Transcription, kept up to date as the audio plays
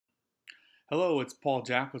Hello, it's Paul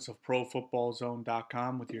Jackwitz of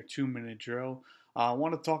ProFootballZone.com with your 2 minute drill. I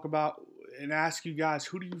want to talk about and ask you guys,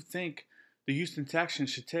 who do you think the Houston Texans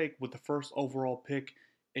should take with the first overall pick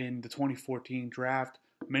in the 2014 draft?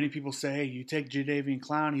 Many people say, hey, you take Jadeveon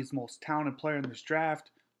Clowney, he's the most talented player in this draft.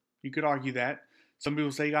 You could argue that. Some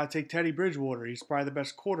people say you got to take Teddy Bridgewater. He's probably the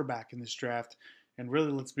best quarterback in this draft. And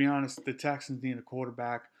really, let's be honest, the Texans need a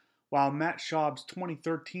quarterback. While Matt Schaub's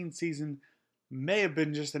 2013 season may have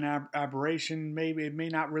been just an aberration. Maybe it may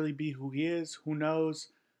not really be who he is. Who knows?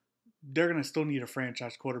 They're going to still need a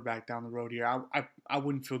franchise quarterback down the road here. I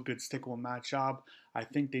wouldn't feel good sticking with Matt Schaub. I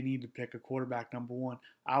think they need to pick a quarterback number one.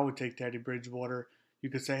 I would take Teddy Bridgewater. You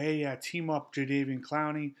could say, hey, yeah, team up Jadeveon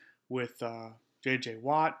Clowney with J.J.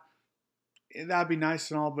 Watt. That'd be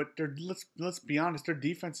nice and all, but let's be honest, their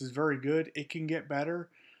defense is very good. It can get better,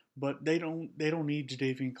 but they don't need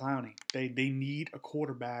Jadeveon Clowney. They need a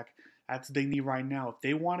quarterback. That's what they need right now. If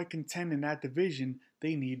they want to contend in that division,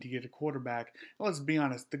 they need to get a quarterback. And let's be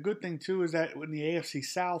honest. The good thing too is that in the AFC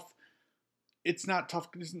South, it's not tough.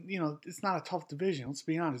 It's not a tough division. Let's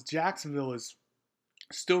be honest. Jacksonville is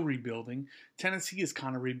still rebuilding. Tennessee is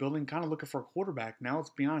kind of rebuilding, kind of looking for a quarterback now. Let's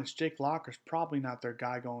be honest. Jake Locker's probably not their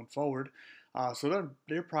guy going forward. So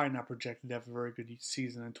they're probably not projected to have a very good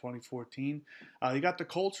season in 2014. You got the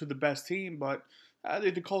Colts, who are the best team, but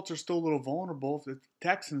the Colts are still a little vulnerable. If the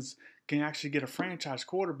Texans can actually get a franchise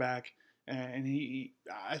quarterback, and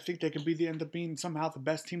I think they could end up being somehow the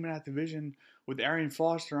best team in that division with Arian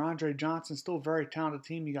Foster, Andre Johnson, still a very talented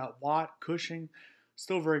team. You got Watt, Cushing,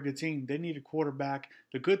 still a very good team. They need a quarterback.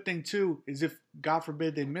 The good thing too is if, God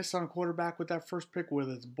forbid, they miss on a quarterback with that first pick,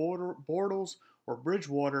 whether it's Bortles or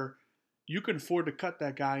Bridgewater, you can afford to cut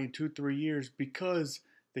that guy in 2-3 years because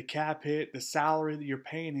the cap hit, the salary that you're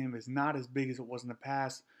paying him is not as big as it was in the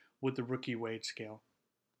past with the rookie wage scale.